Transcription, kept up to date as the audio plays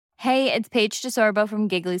Hey, it's Paige DeSorbo from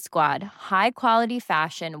Giggly Squad. High quality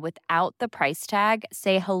fashion without the price tag.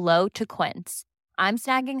 Say hello to Quince. I'm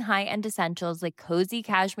snagging high-end essentials like cozy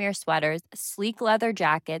cashmere sweaters, sleek leather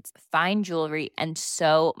jackets, fine jewelry, and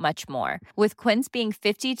so much more. With Quince being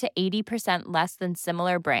 50 to 80% less than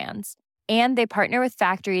similar brands. And they partner with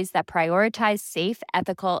factories that prioritize safe,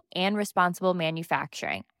 ethical, and responsible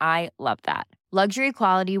manufacturing. I love that. Luxury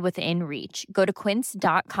quality within reach. Go to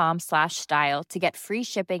quince.com/style to get free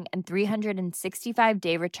shipping and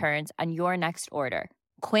 365-day returns on your next order.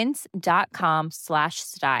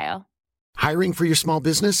 Quince.com/style. Hiring for your small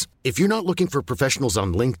business? If you're not looking for professionals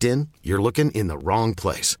on LinkedIn, you're looking in the wrong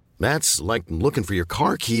place. That's like looking for your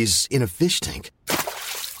car keys in a fish tank.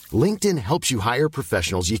 LinkedIn helps you hire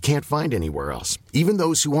professionals you can't find anywhere else, even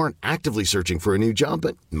those who aren't actively searching for a new job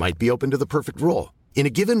but might be open to the perfect role. In a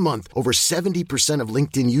given month, over 70% of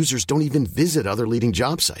LinkedIn users don't even visit other leading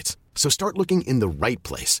job sites. So start looking in the right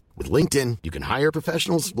place. With LinkedIn, you can hire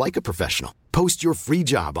professionals like a professional. Post your free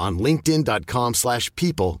job on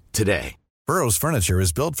linkedin.com/people today. Burrow's furniture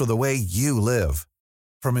is built for the way you live.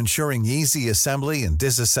 From ensuring easy assembly and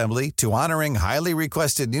disassembly to honoring highly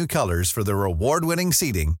requested new colors for their award-winning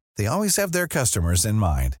seating, they always have their customers in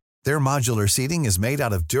mind. Their modular seating is made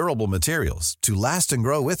out of durable materials to last and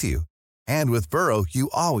grow with you. And with Burrow,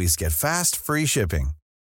 you always get fast, free shipping.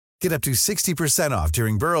 Get up to 60% off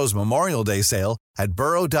during Burrow's Memorial Day sale at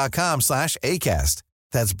burrow.com/ACAST.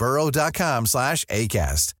 That's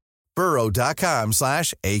burrow.com/ACAST.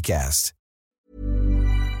 burrow.com/ACAST.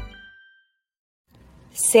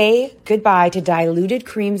 Say goodbye to diluted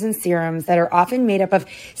creams and serums that are often made up of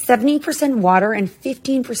 70% water and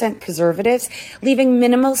 15% preservatives, leaving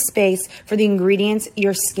minimal space for the ingredients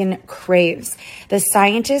your skin craves. The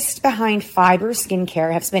scientists behind Fiber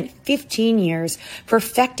Skincare have spent 15 years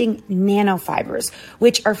perfecting nanofibers,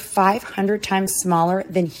 which are 500 times smaller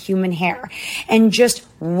than human hair. And just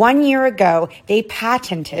 1 year ago, they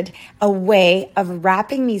patented a way of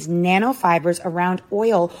wrapping these nanofibers around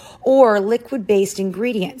oil or liquid-based ingredients.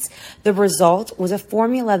 The result was a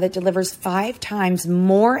formula that delivers 5 times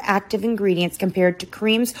more active ingredients compared to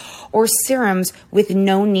creams or serums with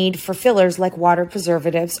no need for fillers like water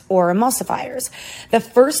preservatives or emulsifiers. The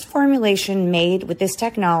first formulation made with this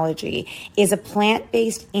technology is a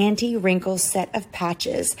plant-based anti-wrinkle set of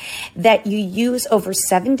patches that you use over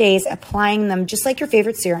 7 days, applying them just like your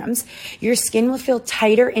favorite serums. Your skin will feel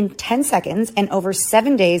tighter in 10 seconds, and over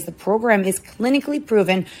 7 days, the program is clinically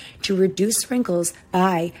proven to reduce wrinkles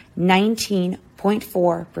by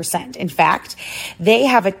 19.4%. In fact, they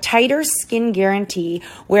have a tighter skin guarantee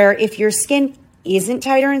where if your skin isn't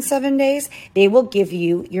tighter in 7 days, they will give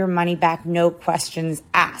you your money back, no questions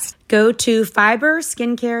asked. Go to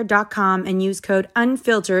fiberskincare.com and use code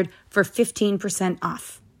UNFILTERED for 15%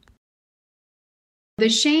 off. The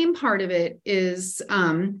shame part of it is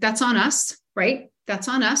that's on us, right? That's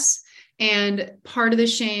on us. And part of the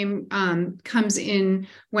shame comes in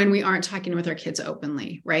when we aren't talking with our kids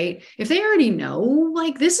openly, right? If they already know,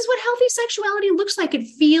 like, this is what healthy sexuality looks like. It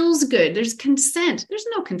feels good. There's consent. There's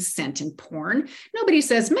no consent in porn. Nobody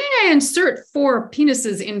says, may I insert 4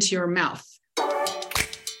 penises into your mouth?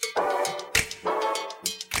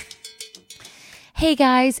 Hey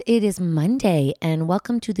guys, it is Monday and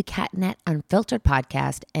welcome to the CatNat Unfiltered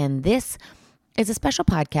podcast. And this is a special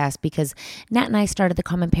podcast because Nat and I started the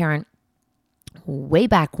Common Parent way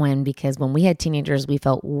back when, because when we had teenagers, we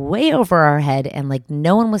felt way over our head and like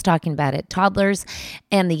no one was talking about it. Toddlers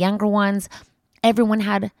and the younger ones, everyone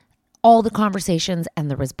had all the conversations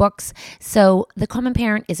and there was books. So the Common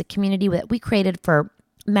Parent is a community that we created for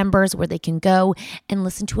members where they can go and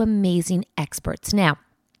listen to amazing experts. Now,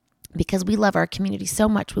 because we love our community so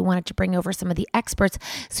much, we wanted to bring over some of the experts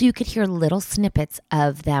so you could hear little snippets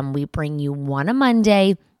of them. We bring you one a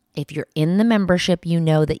Monday. If you're in the membership, you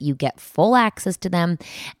know that you get full access to them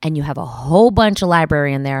and you have a whole bunch of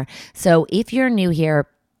library in there. So if you're new here,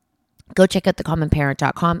 go check out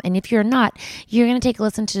thecommonparent.com. And if you're not, you're going to take a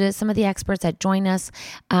listen to some of the experts that join us.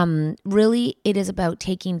 Really, it is about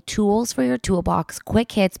taking tools for your toolbox,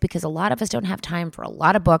 quick hits, because a lot of us don't have time for a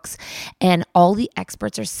lot of books. And all the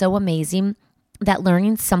experts are so amazing that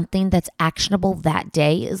learning something that's actionable that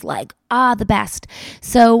day is like, the best.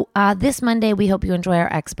 So this Monday, we hope you enjoy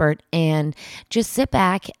our expert and just sit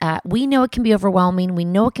back. We know it can be overwhelming. We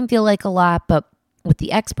know it can feel like a lot, but with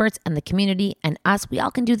the experts and the community and us, we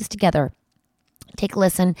all can do this together. Take a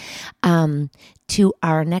listen to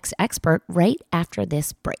our next expert right after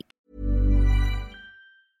this break.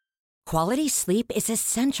 Quality sleep is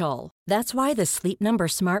essential. That's why the Sleep Number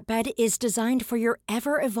Smart Bed is designed for your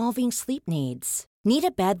ever-evolving sleep needs. Need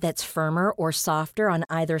a bed that's firmer or softer on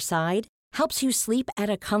either side? Helps you sleep at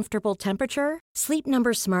a comfortable temperature? Sleep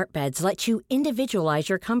Number Smart Beds let you individualize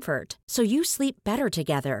your comfort so you sleep better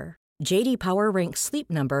together. JD Power ranks Sleep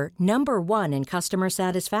Number number 1 in customer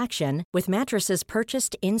satisfaction with mattresses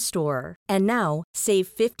purchased in-store. And now, save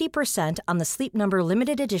 50% on the Sleep Number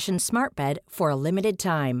Limited Edition Smart Bed for a limited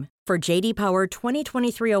time. For JD Power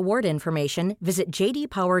 2023 award information, visit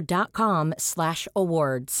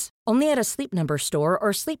jdpower.com/awards. Only at a Sleep Number store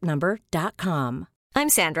or sleepnumber.com. I'm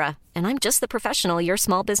Sandra, and I'm just the professional your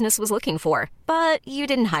small business was looking for. But you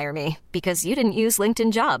didn't hire me because you didn't use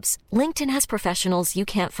LinkedIn Jobs. LinkedIn has professionals you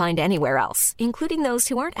can't find anywhere else, including those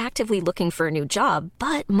who aren't actively looking for a new job,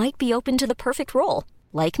 but might be open to the perfect role,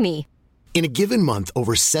 like me. In a given month,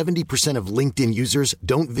 over 70% of LinkedIn users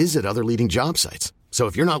don't visit other leading job sites. So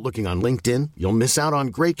if you're not looking on LinkedIn, you'll miss out on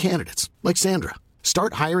great candidates like Sandra.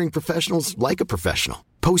 Start hiring professionals like a professional.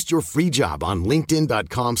 Post your free job on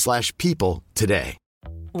linkedin.com/people today.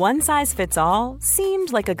 One size fits all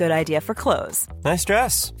seemed like a good idea for clothes. Nice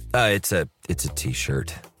dress. It's a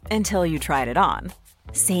t-shirt. Until you tried it on.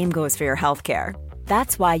 Same goes for your healthcare.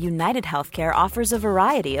 That's why United Healthcare offers a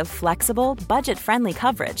variety of flexible, budget-friendly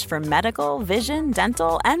coverage for medical, vision,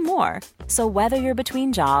 dental, and more. So whether you're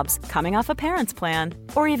between jobs, coming off a parent's plan,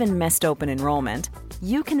 or even missed open enrollment,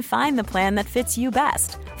 you can find the plan that fits you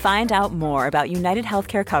best. Find out more about United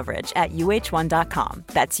Healthcare coverage at uh1.com.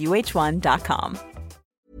 That's uh1.com.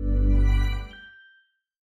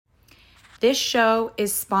 This show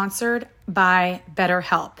is sponsored by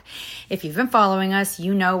BetterHelp. If you've been following us,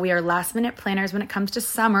 you know we are last-minute planners when it comes to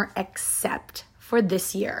summer, except for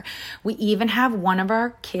this year. We even have one of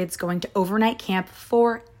our kids going to overnight camp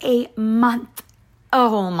for a month, a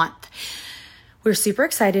whole month. We're super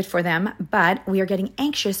excited for them, but we are getting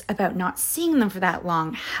anxious about not seeing them for that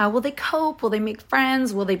long. How will they cope? Will they make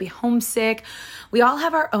friends? Will they be homesick? We all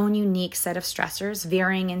have our own unique set of stressors,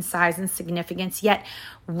 varying in size and significance, yet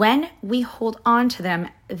when we hold on to them,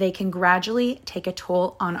 they can gradually take a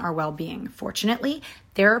toll on our well-being. Fortunately,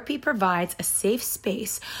 therapy provides a safe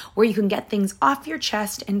space where you can get things off your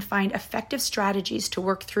chest and find effective strategies to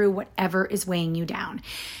work through whatever is weighing you down.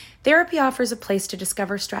 Therapy offers a place to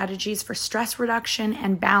discover strategies for stress reduction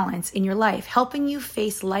and balance in your life, helping you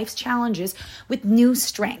face life's challenges with new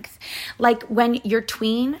strength. Like when your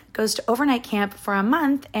tween goes to overnight camp for a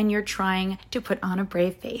month and you're trying to put on a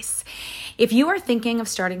brave face. If you are thinking of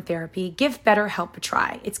starting therapy, give BetterHelp a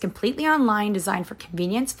try. It's completely online, designed for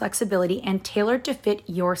convenience, flexibility, and tailored to fit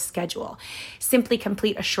your schedule. Simply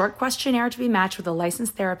complete a short questionnaire to be matched with a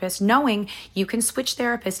licensed therapist, knowing you can switch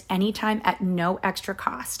therapists anytime at no extra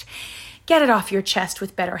cost. Get it off your chest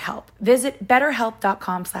with BetterHelp. Visit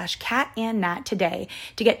betterhelp.com/catandnat today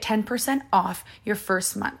to get 10% off your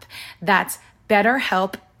first month. That's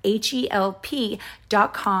BetterHelp,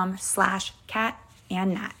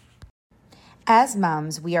 HELP.com/catandnat. As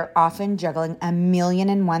moms, we are often juggling a million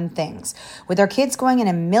and one things. With our kids going in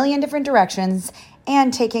a million different directions,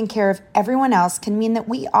 and taking care of everyone else can mean that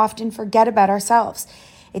we often forget about ourselves.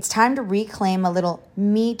 It's time to reclaim a little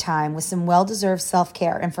me time with some well-deserved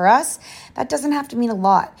self-care. And for us, that doesn't have to mean a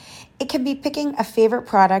lot. It can be picking a favorite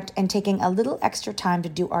product and taking a little extra time to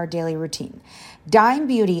do our daily routine. Dime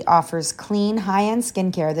Beauty offers clean, high-end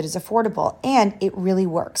skincare that is affordable, and it really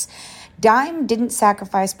works. Dime didn't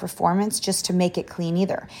sacrifice performance just to make it clean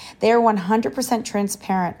either. They are 100%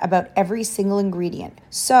 transparent about every single ingredient,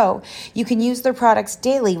 so you can use their products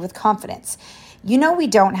daily with confidence. You know we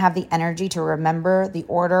don't have the energy to remember the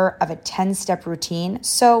order of a 10-step routine,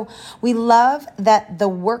 so we love that the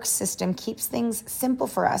work system keeps things simple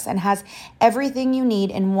for us and has everything you need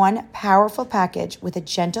in one powerful package with a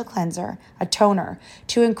gentle cleanser, a toner,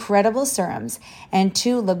 2 incredible serums, and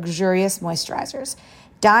 2 luxurious moisturizers.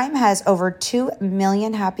 Dime has over 2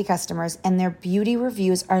 million happy customers, and their beauty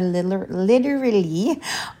reviews are literally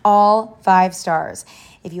all 5 stars.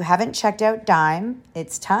 If you haven't checked out Dime,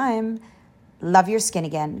 it's time. Love your skin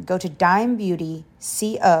again. Go to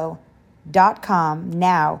dimebeautyco.com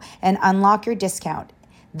now and unlock your discount.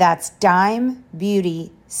 That's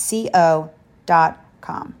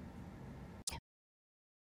dimebeautyco.com.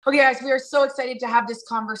 Okay, guys, we are so excited to have this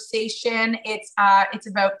conversation. It's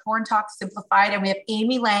about Porn Talk Simplified, and we have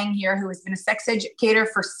Amy Lang here, who has been a sex educator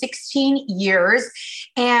for 16 years.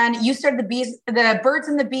 And you started the Birds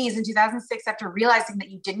and the Bees in 2006 after realizing that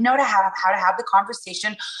you didn't know how to have the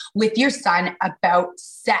conversation with your son about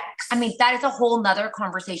sex. I mean, that is a whole nother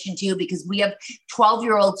conversation too, because we have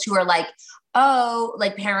 12-year-olds who are like, oh,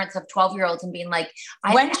 like parents of 12-year-olds and being like,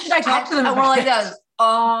 when should I talk to them? And we're like those.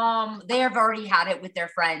 They have already had it with their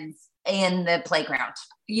friends in the playground.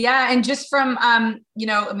 Yeah. And just from,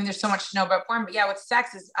 there's so much to know about porn, but yeah, with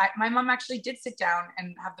sex is my mom actually did sit down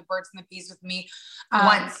and have the birds and the bees with me.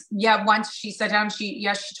 Once. Yeah. Once she sat down, she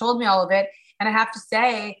told me all of it. And I have to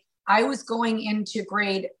say, I was going into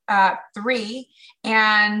grade 3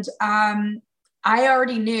 and I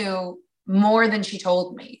already knew more than she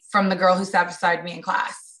told me from the girl who sat beside me in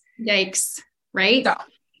class. Yikes. Right. So,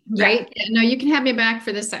 right. Yeah. No, you can have me back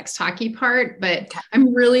for the sex talky part, but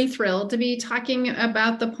I'm really thrilled to be talking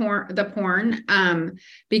about the porn,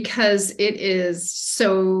 because it is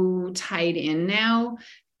so tied in now.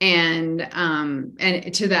 And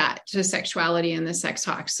to sexuality and the sex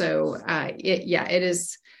talk. So, it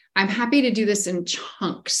is, I'm happy to do this in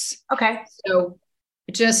chunks. Okay. So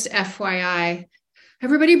just FYI,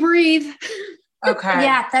 everybody breathe. Okay.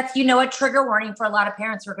 Yeah, that's, a trigger warning for a lot of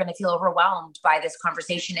parents who are going to feel overwhelmed by this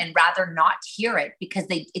conversation and rather not hear it because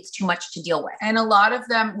it's too much to deal with. And a lot of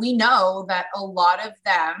them, we know that a lot of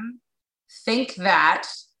them think that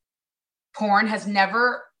porn has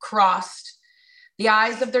never crossed the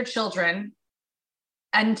eyes of their children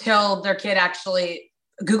until their kid actually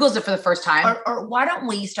Googles it for the first time. Or why don't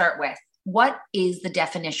we start with, what is the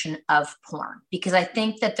definition of porn? Because I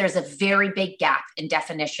think that there's a very big gap in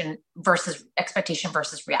definition versus expectation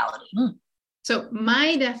versus reality. So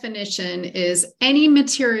my definition is any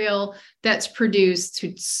material that's produced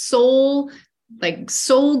to sole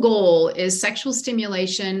goal is sexual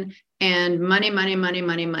stimulation and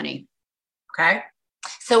money. Okay.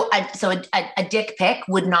 So a dick pic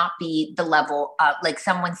would not be the level of, like,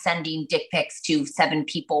 someone sending dick pics to 7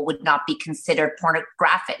 people would not be considered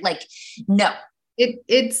pornographic. Like, no,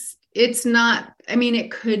 it's not. I mean, it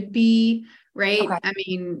could be, right. Okay.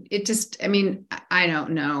 I don't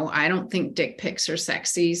know. I don't think dick pics are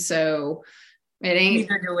sexy. So it ain't.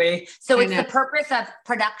 Neither do we. So it's the purpose of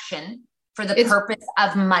production for the purpose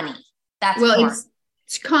of money. That's porn.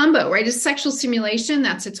 It's combo, right? It's sexual stimulation.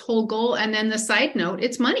 That's its whole goal. And then the side note,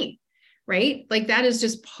 it's money, right? Like that is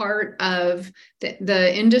just part of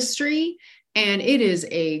the industry. And it is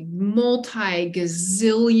a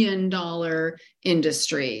multi-gazillion dollar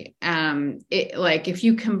industry. If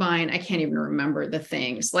you combine, I can't even remember the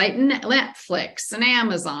things like Netflix and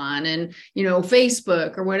Amazon and,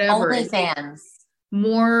 Facebook or whatever. OnlyFans.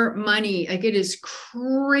 More money, like it is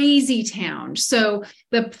crazy town. So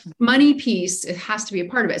the money piece, it has to be a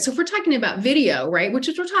part of it. So if we're talking about video, right, which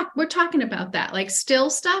is we're talking about that, like still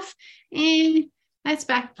stuff,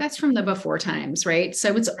 that's from the before times, right?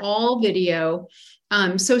 So it's all video.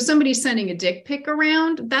 So somebody sending a dick pic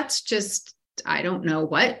around, that's just, I don't know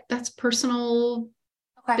what, that's personal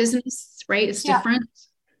business, right? It's different.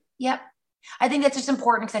 Yep. I think that's just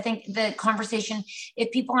important because I think the conversation,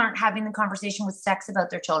 if people aren't having the conversation with sex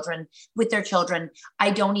about with their children, I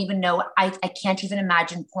don't even know. I can't even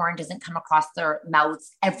imagine porn doesn't come across their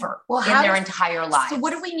mouths ever in their entire lives. So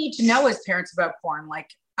what do we need to know as parents about porn? Like,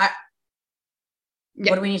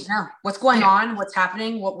 what do we need to know? What's going on? What's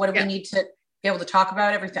happening? What do we need to be able to talk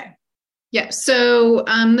about? Everything. Yeah. So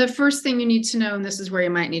the first thing you need to know, and this is where you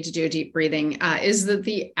might need to do a deep breathing, is that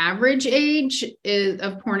the average age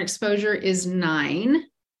of porn exposure is 9.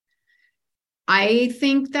 I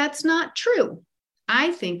think that's not true.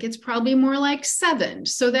 I think it's probably more like 7.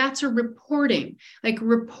 So that's a reporting,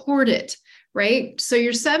 report it, right? So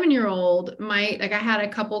your 7-year-old might, I had a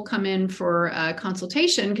couple come in for a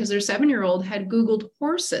consultation because their 7-year-old had Googled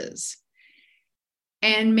horses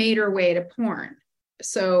and made her way to porn.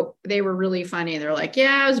 So they were really funny. They're like,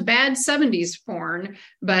 yeah, it was bad 70s porn,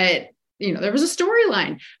 but there was a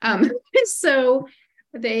storyline. So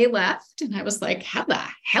they left and I was like, how the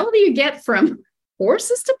hell do you get from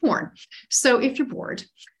horses to porn? So if you're bored,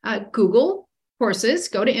 Google horses,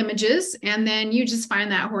 go to images, and then you just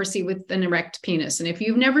find that horsey with an erect penis. And if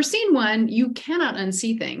you've never seen one, you cannot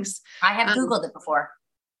unsee things. I have Googled it before.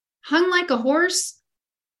 Hung like a horse.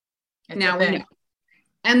 Now we know.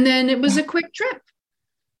 And then it was a quick trip.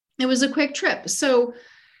 So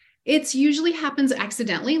it's usually happens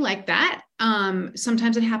accidentally like that.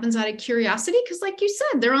 Sometimes it happens out of curiosity because, like you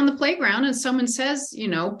said, they're on the playground and someone says,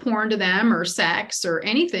 porn to them or sex or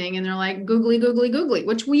anything. And they're like, googly, googly, googly,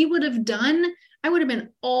 which we would have done. I would have been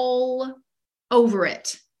all over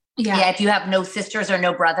it. Yeah. If you have no sisters or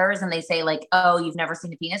no brothers and they say like, oh, you've never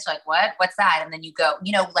seen a penis. You're like, what? What's that? And then you go,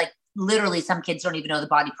 literally some kids don't even know the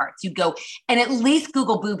body parts. You go and at least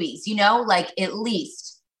Google boobies, at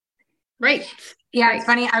least. Right. Yeah. Right. It's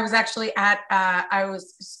funny. I was actually I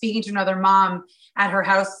was speaking to another mom at her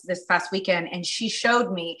house this past weekend, and she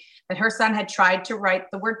showed me that her son had tried to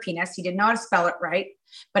write the word penis. He didn't know how to spell it right,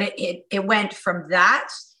 but it went from that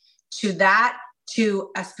to that to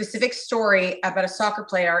a specific story about a soccer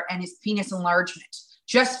player and his penis enlargement,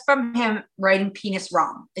 just from him writing penis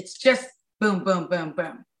wrong. It's just boom, boom, boom,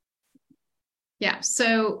 boom. Yeah.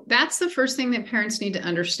 So that's the first thing that parents need to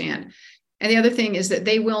understand. And the other thing is that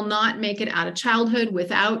they will not make it out of childhood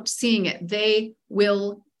without seeing it. They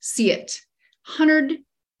will see it.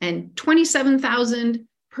 127,000%.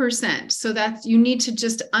 So that's, you need to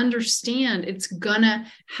just understand it's gonna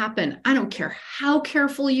happen. I don't care how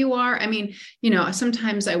careful you are. I mean,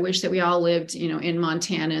 sometimes I wish that we all lived, in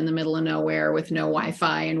Montana in the middle of nowhere with no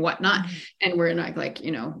Wi-Fi and whatnot. And we're not like,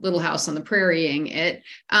 Little House on the Prairieing it.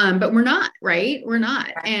 But we're not, right? We're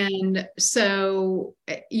not. And so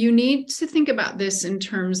you need to think about this in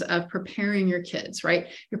terms of preparing your kids, right?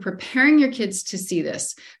 You're preparing your kids to see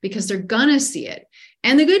this because they're gonna see it.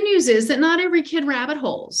 And the good news is that not every kid rabbit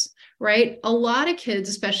holes, right? A lot of kids,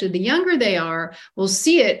 especially the younger they are, will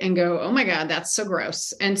see it and go, oh my God, that's so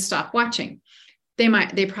gross, and stop watching.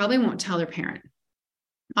 They probably won't tell their parent.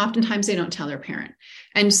 Oftentimes they don't tell their parent.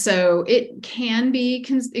 And so it can be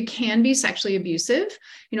sexually abusive.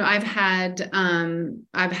 I've had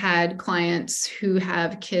clients who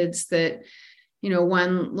have kids that,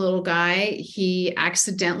 one little guy, he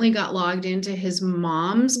accidentally got logged into his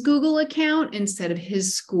mom's Google account instead of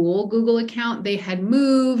his school Google account. They had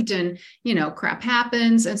moved and, crap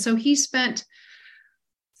happens. And so he spent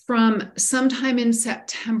from sometime in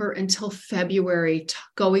September until February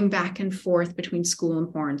going back and forth between school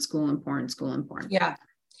and porn. Yeah.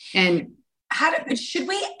 And should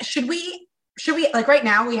we like right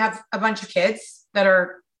now we have a bunch of kids that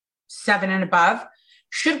are 7 and above.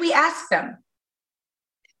 Should we ask them?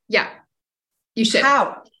 Yeah, you should.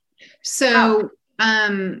 How? So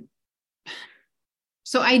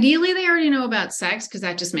ideally they already know about sex because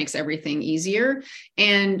that just makes everything easier.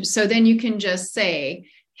 And so then you can just say,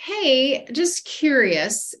 hey, just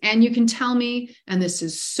curious. And you can tell me, and this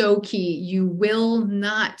is so key, you will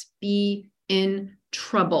not be in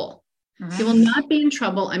trouble. You will not be in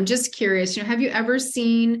trouble. I'm just curious. Have you ever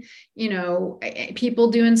seen,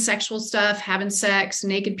 people doing sexual stuff, having sex,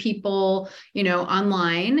 naked people,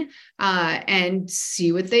 online, and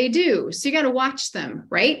see what they do. So you got to watch them,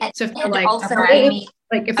 right? So if they're like, also,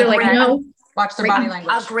 if they're like, no, watch their body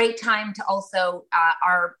language. A great time to also,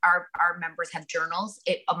 our members have journals.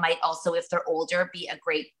 It might also, if they're older, be a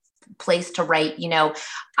great place to write,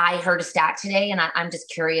 I heard a stat today and I'm just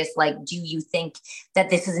curious, do you think that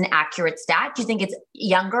this is an accurate stat? Do you think it's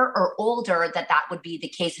younger or older that would be the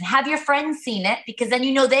case? And have your friends seen it? Because then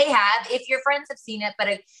they have, if your friends have seen it, but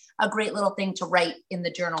a great little thing to write in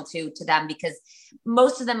the journal to them, because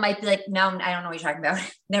most of them might be like, no, I don't know what you're talking about.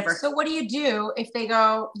 Never. So what do you do if they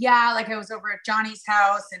go, yeah, I was over at Johnny's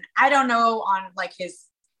house and I don't know, on his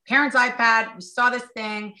parents' iPad, we saw this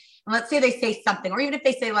thing, and let's say they say something, or even if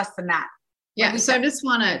they say less than that. Yeah. So I just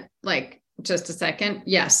want to just a second.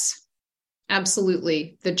 Yes,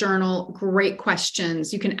 absolutely. The journal, great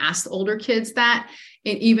questions. You can ask the older kids that,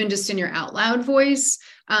 and even just in your out loud voice,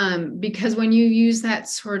 because when you use that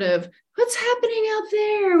sort of, what's happening out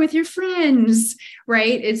there with your friends,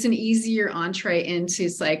 right? It's an easier entree into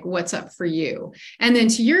what's up for you. And then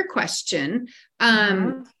to your question,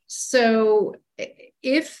 so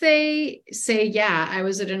if they say, yeah, I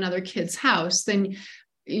was at another kid's house, then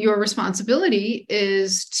your responsibility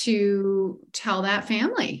is to tell that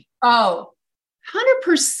family. Oh,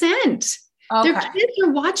 100%. Okay. Their kids are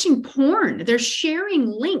watching porn. They're sharing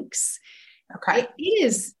links. Okay. It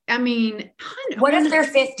is, what if they're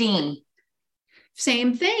 15?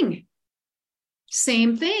 Same thing.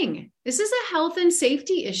 This is a health and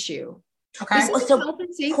safety issue. Okay. So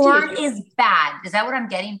porn is bad. Is that what I'm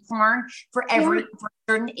getting? Porn for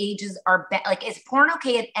certain ages are bad. Is porn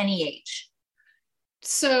okay at any age?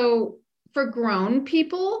 So for grown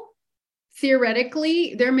people,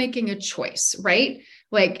 theoretically, they're making a choice, right?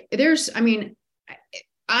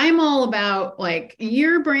 I'm all about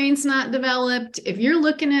your brain's not developed. If you're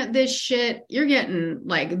looking at this shit, you're getting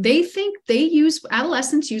they think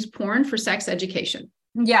adolescents use porn for sex education.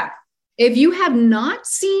 Yeah. If you have not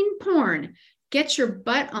seen porn, get your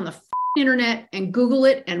butt on the internet and Google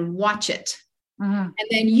it and watch it. And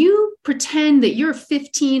then you pretend that you're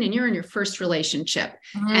 15 and you're in your first relationship.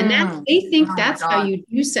 And they think that's how you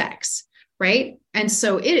do sex. Right. And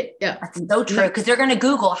so that's so true. Because they're going to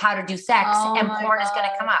Google how to do sex and porn is going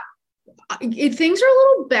to come up. Things are a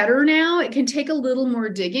little better now. It can take a little more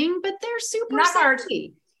digging, but they're super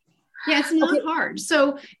sexy. Yeah, it's not hard.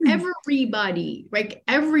 So everybody,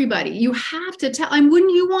 you have to tell.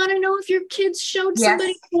 Wouldn't you want to know if your kids showed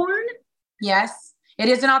somebody porn? Yes. It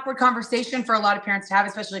is an awkward conversation for a lot of parents to have,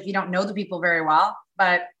 especially if you don't know the people very well.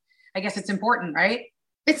 But I guess it's important, right?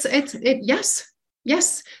 Yes.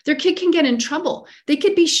 Yes, their kid can get in trouble. They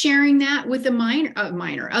could be sharing that with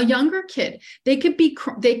a younger kid. They could be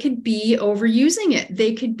overusing it.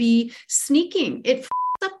 They could be sneaking. It f***s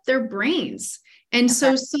up their brains. And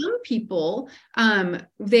so some people,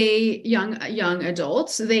 young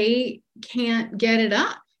adults, they can't get it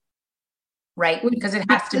up. Right. Because it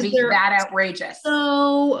has to be that outrageous.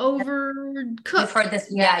 So overcooked. We've heard this.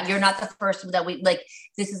 Yeah. You're not the first that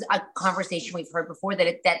this is a conversation we've heard before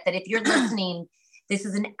that if you're listening, this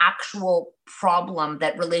is an actual problem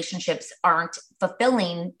that relationships aren't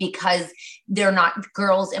fulfilling because they're not,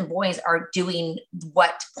 girls and boys are doing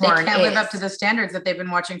what porn is. They can't live up to the standards that they've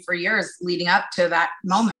been watching for years leading up to that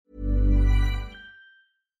moment.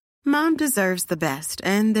 Mom deserves the best,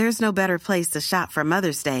 and there's no better place to shop for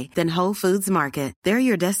Mother's Day than Whole Foods Market. They're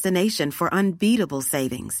your destination for unbeatable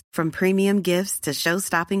savings, from premium gifts to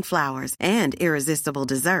show-stopping flowers and irresistible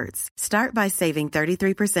desserts. Start by saving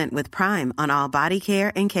 33% with Prime on all body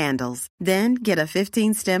care and candles. Then get a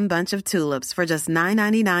 15-stem bunch of tulips for just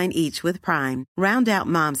 $9.99 each with Prime. Round out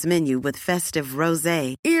Mom's menu with festive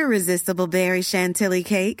rosé, irresistible berry chantilly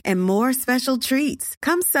cake, and more special treats.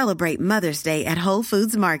 Come celebrate Mother's Day at Whole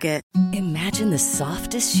Foods Market. Imagine the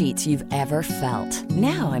softest sheets you've ever felt.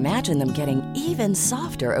 Now imagine them getting even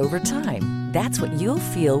softer over time. That's what you'll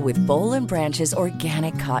feel with Boll & Branch's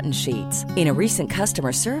organic cotton sheets. In a recent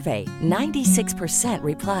customer survey, 96%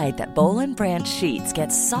 replied that Boll & Branch sheets get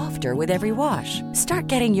softer with every wash. Start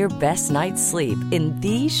getting your best night's sleep in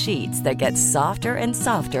these sheets that get softer and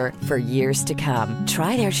softer for years to come.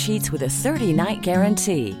 Try their sheets with a 30-night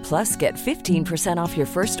guarantee. Plus, get 15% off your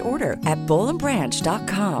first order at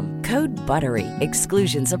bollandbranch.com. Code BUTTERY.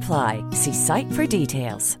 Exclusions apply. See site for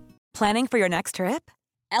details. Planning for your next trip?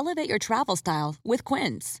 Elevate your travel style with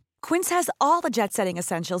Quince. Quince has all the jet-setting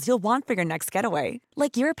essentials you'll want for your next getaway,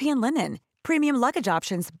 like European linen, premium luggage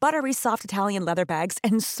options, buttery soft Italian leather bags,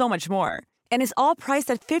 and so much more. And is all priced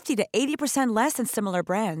at 50 to 80% less than similar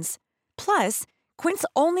brands. Plus, Quince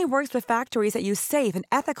only works with factories that use safe and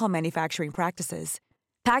ethical manufacturing practices.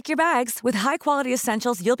 Pack your bags with high-quality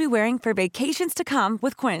essentials you'll be wearing for vacations to come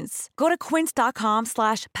with Quince. Go to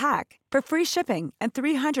quince.com/pack for free shipping and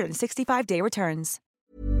 365-day returns.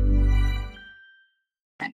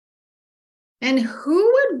 And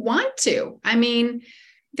who would want to? I mean,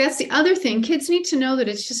 that's the other thing. Kids need to know that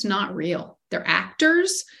it's just not real. They're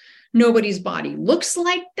actors. Nobody's body looks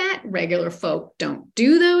like that. Regular folk don't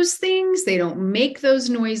do those things. They don't make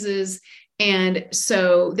those noises. And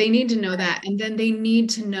so they need to know that. And then they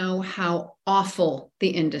need to know how awful the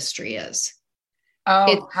industry is.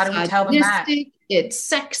 Oh, how do we tell them that? It's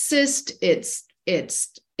sexist. It's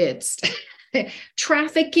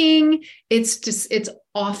trafficking. It's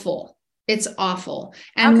awful. It's awful.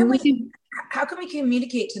 And how can we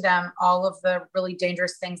communicate to them all of the really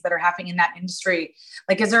dangerous things that are happening in that industry?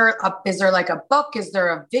 Like, is there like a book? Is there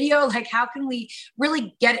a video? Like, how can we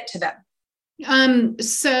really get it to them?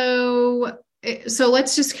 So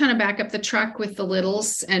let's just kind of back up the truck with the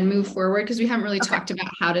littles and move forward, because we haven't really talked about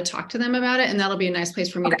how to talk to them about it. And that'll be a nice place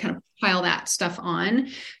for me to kind of pile that stuff on.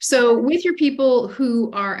 So with your people who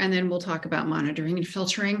are, and then we'll talk about monitoring and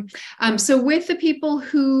filtering. So with the people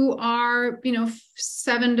who are,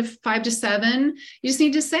 5 to 7, you just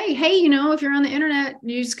need to say, hey, if you're on the internet,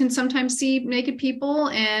 you can sometimes see naked people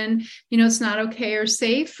and, it's not okay or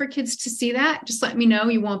safe for kids to see that. Just let me know.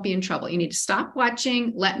 You won't be in trouble. You need to stop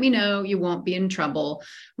watching. Let me know. You won't be in trouble.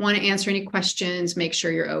 Want to answer any questions, make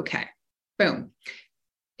sure you're okay. Boom.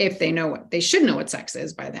 If they should know what sex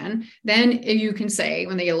is by then you can say,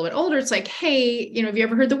 when they get a little bit older, it's like, hey, have you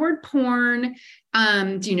ever heard the word porn?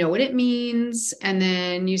 Do you know what it means? And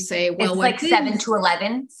then you say, well, it's like 7 to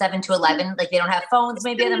 11, like they don't have phones,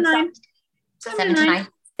 maybe 7 to 9.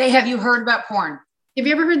 Have you heard about porn? Have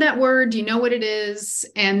you ever heard that word? Do you know what it is?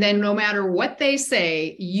 And then no matter what they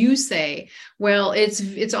say, you say, well,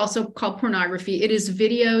 it's also called pornography. It is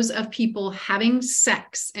videos of people having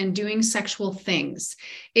sex and doing sexual things.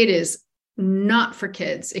 It is not for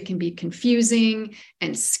kids. It can be confusing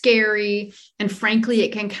and scary. And frankly,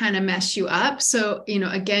 it can kind of mess you up. So,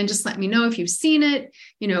 again, just let me know if you've seen it,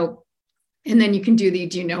 and then you can do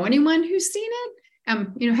you know anyone who's seen it?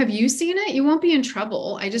 Have you seen it? You won't be in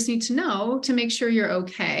trouble. I just need to know to make sure you're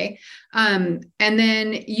okay. And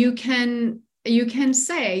then you can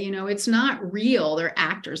say, it's not real. They're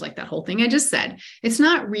actors, like that whole thing I just said. It's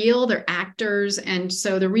not real. They're actors. And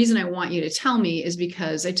so the reason I want you to tell me is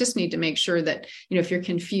because I just need to make sure that, if you're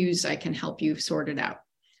confused, I can help you sort it out.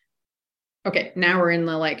 Okay, now we're in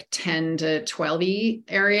the 10 to 12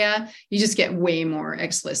 area. You just get way more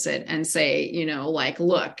explicit and say,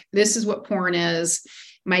 look, this is what porn is.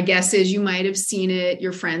 My guess is you might have seen it.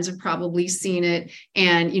 Your friends have probably seen it.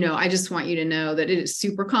 And, I just want you to know that it is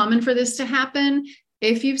super common for this to happen.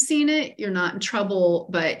 If you've seen it, you're not in trouble,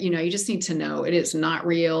 but, you just need to know it is not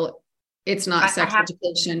real. It's not sex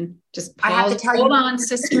education. Just pause. I have to tell Hold on,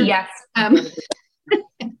 sister. Yes. Hold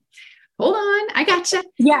on. I gotcha.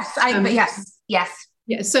 Yes. Yes.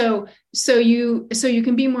 Yeah. So you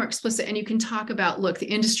can be more explicit and you can talk about, look, the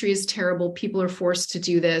industry is terrible. People are forced to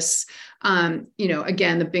do this.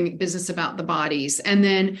 Again, the big business about the bodies. And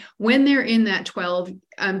then when they're in that 12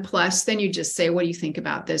 plus, then you just say, what do you think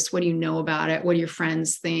about this? What do you know about it? What do your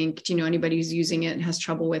friends think? Do you know anybody who's using it and has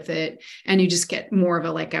trouble with it? And you just get more of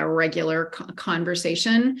a regular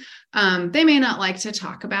conversation. They may not like to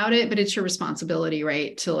talk about it, but it's your responsibility,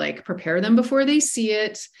 right? To prepare them before they see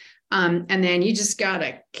it. And then you just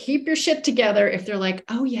gotta keep your shit together. If they're like,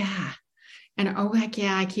 oh yeah. And oh, heck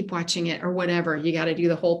yeah, I keep watching it or whatever. You got to do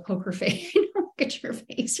the whole poker face. Look at your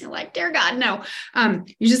face. You're like, dear God, no.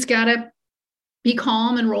 You just got to be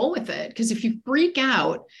calm and roll with it. Because if you freak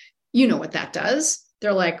out, you know what that does.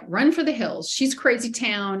 They're like, run for the hills. She's crazy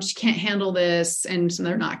town. She can't handle this. And so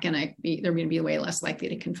they're going to be way less likely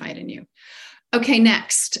to confide in you. Okay,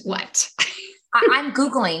 next. What? I'm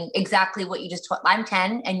Googling exactly what you just told. I'm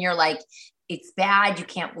 10 and you're like, it's bad. You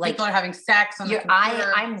can't people are having sex on the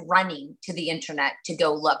computer. I'm running to the internet to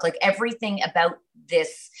go look. Everything about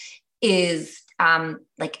this is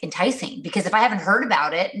enticing, because if I haven't heard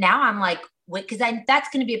about it, now I'm like, wait, because that's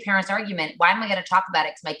going to be a parent's argument. Why am I going to talk about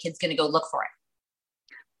it? Because my kid's going to go look for it.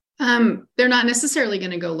 They're not necessarily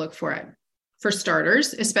going to go look for it. For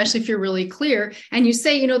starters, especially if you're really clear and you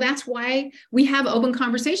say, that's why we have open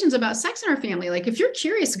conversations about sex in our family. If you're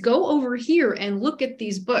curious, go over here and look at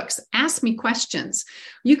these books, ask me questions.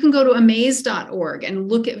 You can go to amaze.org and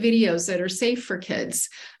look at videos that are safe for kids.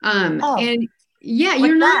 And yeah,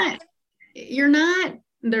 they're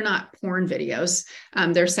not porn videos.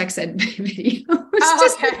 They're sex ed videos.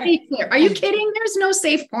 Just to be clear. Are you kidding? There's no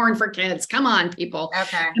safe porn for kids. Come on, people.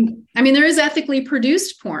 Okay. There is ethically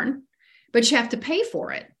produced porn, but you have to pay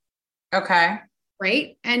for it. Okay.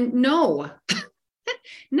 Right. And no,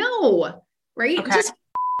 right. Okay. Just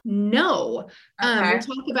no. Okay. We'll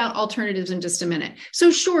talk about alternatives in just a minute.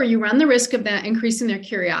 So sure, you run the risk of that increasing their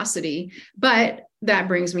curiosity, but that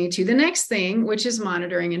brings me to the next thing, which is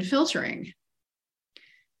monitoring and filtering.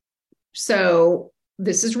 So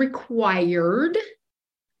this is required.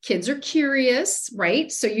 Kids are curious,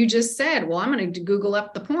 right? So you just said, well, I'm going to Google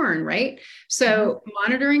up the porn, right? So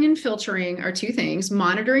monitoring and filtering are two things.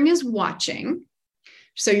 Monitoring is watching.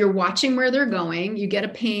 So you're watching where they're going. You get a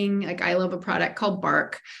ping. I love a product called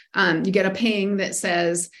Bark. You get a ping that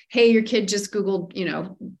says, hey, your kid just Googled,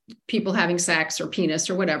 people having sex or penis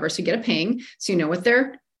or whatever. So you get a ping. So you know where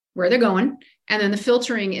they're going. And then the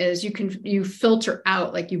filtering is you filter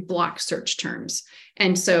out, you block search terms.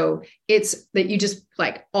 And so it's that you just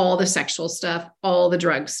all the sexual stuff, all the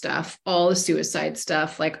drug stuff, all the suicide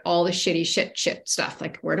stuff, all the shitty shit stuff,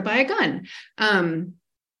 where to buy a gun.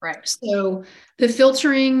 Right. So the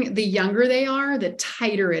filtering, the younger they are, the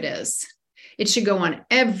tighter it is. It should go on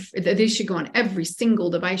they should go on every single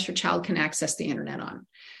device your child can access the internet on.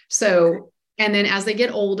 So, and then as they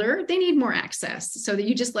get older, they need more access, so that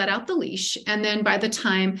you just let out the leash. And then by the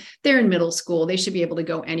time they're in middle school, they should be able to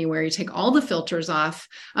go anywhere. You take all the filters off,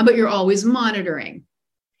 but you're always monitoring.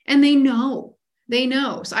 And they know.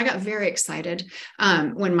 So I got very excited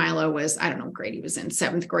when Milo was, I don't know, grade he was in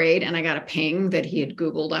 7th grade. And I got a ping that he had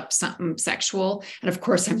Googled up something sexual. And of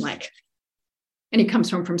course I'm like, and he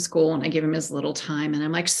comes home from school and I give him his little time. And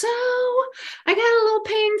I'm like, so I got a little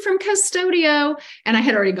ping from Custodio. And I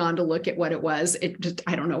had already gone to look at what it was.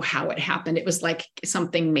 I don't know how it happened. It was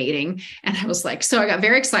something mating. And I was like, so I got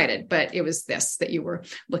very excited, but it was this that you were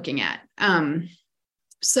looking at.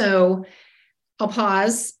 So I'll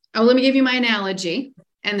pause. Oh, let me give you my analogy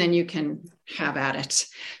and then you can have at it.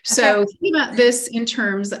 So think about this in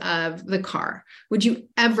terms of the car. Would you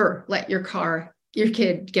ever let your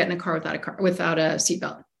kid get in a car without a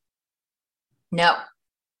seatbelt? No.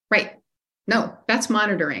 Right. No, that's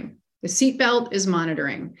monitoring. The seatbelt is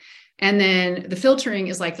monitoring. And then the filtering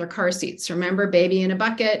is like their car seats. Remember, baby in a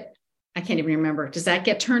bucket? I can't even remember. Does that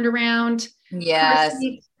get turned around? Yes.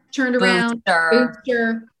 Turned around.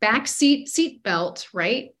 Booster, back seatbelt,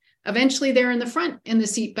 right? Eventually they're in the front in the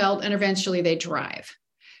seatbelt and eventually they drive.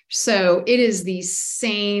 So it is the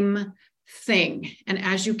same thing. And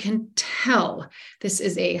as you can tell, this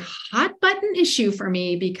is a hot button issue for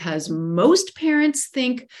me because most parents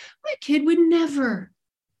think my kid would never.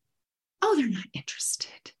 Oh, they're not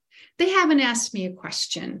interested. they haven't asked me a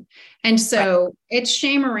question. And so it's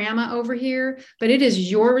shame-orama over here, but it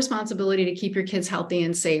is your responsibility to keep your kids healthy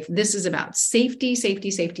and safe. This is about safety, safety,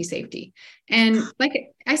 safety, safety. And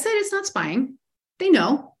like I said, it's not spying. They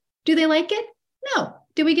know. Do they like it? No.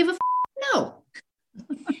 Do we give a no?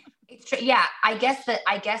 It's true. Yeah. I guess,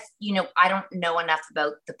 you know, I don't know enough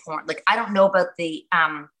about the porn. Like, I don't know about the,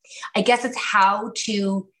 I guess it's how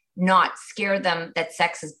to not scare them that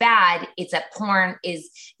sex is bad. It's that porn is,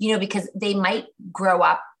 you know, because they might grow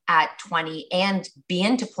up at 20 and be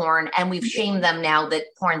into porn, and we've shamed them now that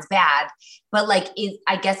porn's bad. But like,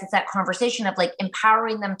 I guess it's that conversation of like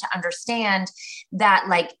empowering them to understand that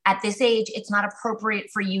like at this age, it's not appropriate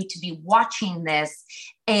for you to be watching this.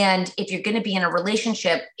 And if you're going to be in a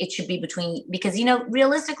relationship, it should be because, you know,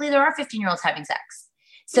 realistically, there are 15-year-olds having sex.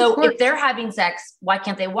 So if they're having sex, why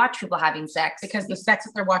can't they watch people having sex? Because the sex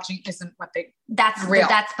that they're watching isn't what that's real.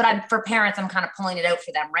 But for parents, I'm kind of pulling it out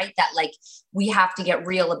for them, right? That like, we have to get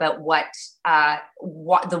real about what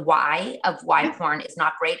the why of why porn is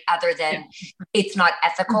not great, other than it's not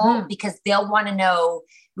ethical, because they'll want to know.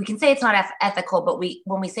 We can say it's not ethical, but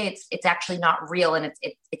when we say it's actually not real, and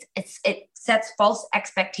it sets false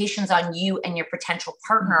expectations on you and your potential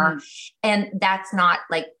partner, and that's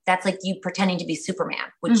like you pretending to be Superman,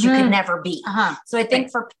 which you could never be. So I think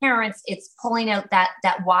for parents, it's pulling out that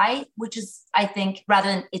why, which is, I think, rather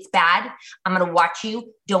than it's bad, I'm going to watch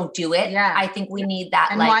you, don't do it. Yeah, I think we need that,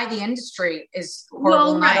 and why the industry is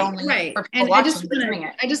horrible. Well, right. And I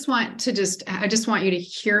just want you to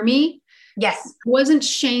hear me. Yes. Wasn't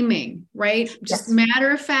shaming, right? Just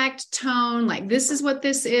matter of fact tone. Like, this is what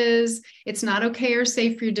this is. It's not okay or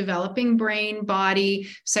safe for your developing brain, body,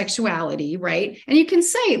 sexuality, right? And you can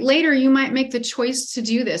say later, you might make the choice to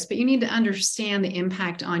do this, but you need to understand the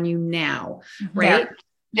impact on you now, right?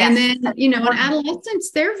 Yeah. And then, you know, in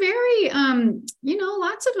adolescents, they're very, you know,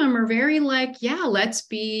 lots of them are very like, yeah, let's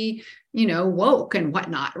be, you know, woke and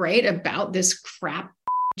whatnot, right? About this crap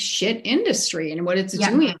shit industry and what it's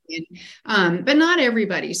doing. But not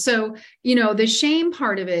everybody. So, you know, the shame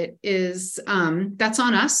part of it is, that's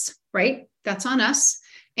on us, right? That's on us.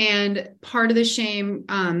 And part of the shame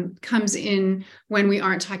comes in when we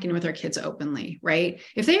aren't talking with our kids openly, right?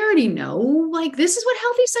 If they already know, like, this is what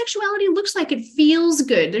healthy sexuality looks like. It feels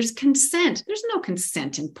good. There's consent. There's no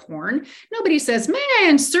consent in porn. Nobody says, may I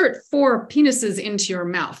insert 4 penises into your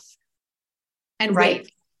mouth? And wait.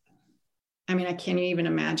 I mean, I can't even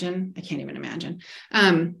imagine.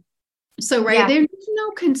 So, right, there's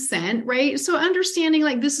no consent, right? So understanding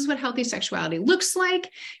like, this is what healthy sexuality looks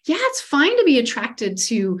like. Yeah, it's fine to be attracted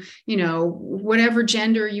to, you know, whatever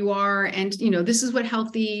gender you are. And, you know, this is what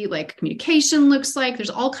healthy like communication looks like. There's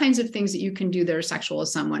all kinds of things that you can do that are sexual with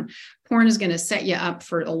someone. Porn is going to set you up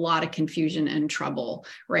for a lot of confusion and trouble,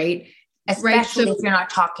 right? Especially if you're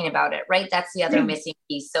not talking about it, right? That's the other missing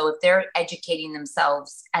piece. So if they're educating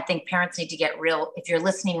themselves, I think parents need to get real. If you're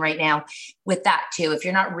listening right now with that too, if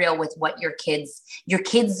you're not real with what your kids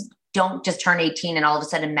don't just turn 18 and all of a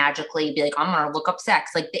sudden magically be like, I'm going to look up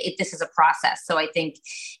sex. Like this is a process. So I think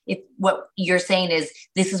if what you're saying is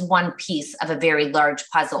this is one piece of a very large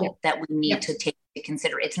puzzle that we need to take to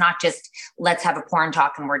consider. It's not just let's have a porn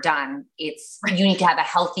talk and we're done. It's you need to have a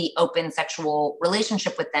healthy, open sexual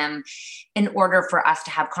relationship with them in order for us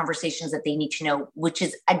to have conversations that they need to know, which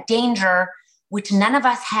is a danger which none of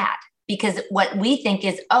us had. Because what we think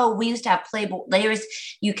is, oh, we used to have Playboy layers.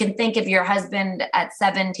 You can think of your husband at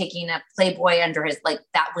 7 taking a Playboy under his, like,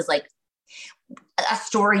 that was like a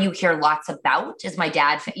story you hear lots about, is my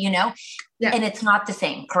dad, you know? Yeah. And it's not the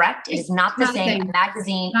same, correct? It is not the same. A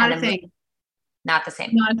magazine. Not a thing. Not the same.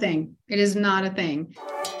 Not a thing. It is not a thing.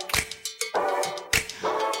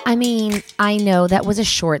 I mean, I know that was a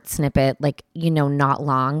short snippet, like, you know, not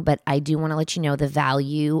long, but I do want to let you know the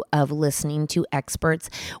value of listening to experts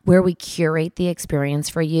where we curate the experience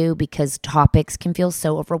for you, because topics can feel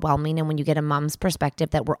so overwhelming. And when you get a mom's perspective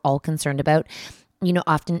that we're all concerned about, you know,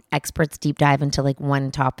 often experts deep dive into like one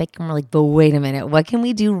topic and we're like, but wait a minute, what can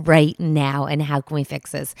we do right now? And how can we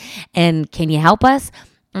fix this? And can you help us?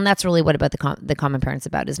 And that's really what about the Common Parents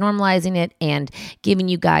about, is normalizing it and giving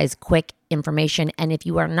you guys quick information. And if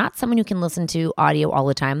you are not someone who can listen to audio all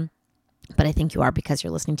the time, but I think you are because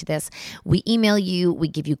you're listening to this, we email you, we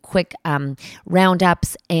give you quick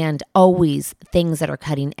roundups and always things that are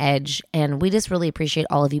cutting edge. And we just really appreciate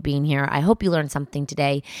all of you being here. I hope you learned something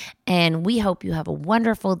today, and we hope you have a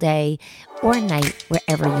wonderful day or night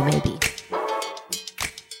wherever you may be.